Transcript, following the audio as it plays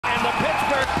the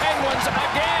Pittsburgh Penguins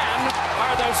again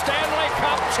are the Stanley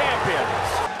Cup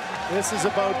champions. This is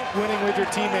about winning with your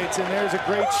teammates, and there's a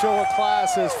great show of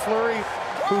class as Fleury,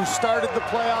 who started the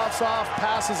playoffs off,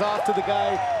 passes off to the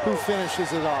guy who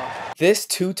finishes it off. This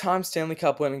two-time Stanley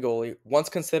Cup winning goalie, once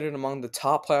considered among the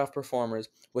top playoff performers,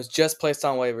 was just placed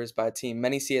on waivers by a team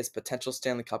many see as potential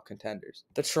Stanley Cup contenders.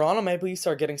 The Toronto Maple Leafs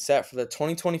are getting set for the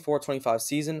 2024-25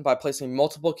 season by placing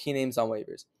multiple key names on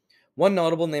waivers. One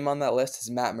notable name on that list is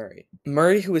Matt Murray.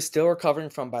 Murray, who is still recovering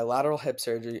from bilateral hip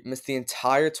surgery, missed the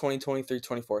entire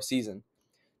 2023-24 season.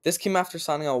 This came after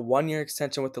signing a one-year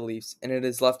extension with the Leafs, and it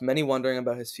has left many wondering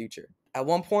about his future. At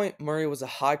one point, Murray was a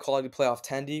high-quality playoff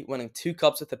attendee, winning 2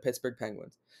 cups with the Pittsburgh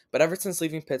Penguins. But ever since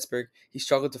leaving Pittsburgh, he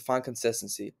struggled to find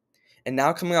consistency. And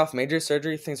now coming off major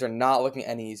surgery, things are not looking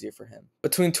any easier for him.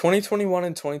 Between 2021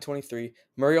 and 2023,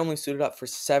 Murray only suited up for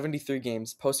 73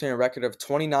 games, posting a record of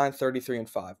 29, 33, and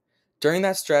 5. During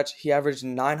that stretch, he averaged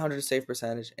 900 save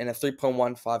percentage and a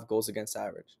 3.15 goals against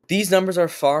average. These numbers are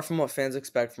far from what fans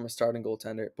expect from a starting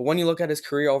goaltender, but when you look at his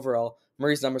career overall,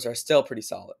 Murray's numbers are still pretty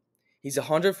solid. He's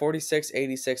 146,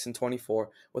 86, and 24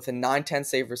 with a 910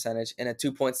 save percentage and a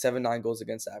 2.79 goals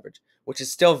against average, which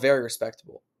is still very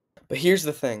respectable. But here's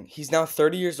the thing, he's now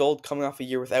 30 years old, coming off a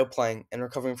year without playing and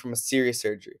recovering from a serious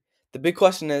surgery. The big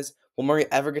question is, will Murray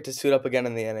ever get to suit up again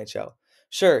in the NHL?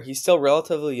 Sure, he's still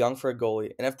relatively young for a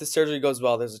goalie, and if the surgery goes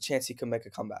well, there's a chance he could make a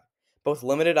comeback. But with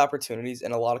limited opportunities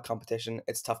and a lot of competition,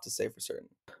 it's tough to say for certain.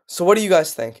 So what do you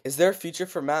guys think? Is there a future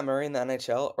for Matt Murray in the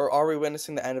NHL, or are we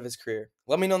witnessing the end of his career?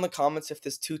 Let me know in the comments if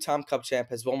this two-time Cup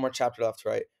champ has one more chapter left to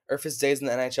write, or if his days in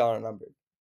the NHL are numbered.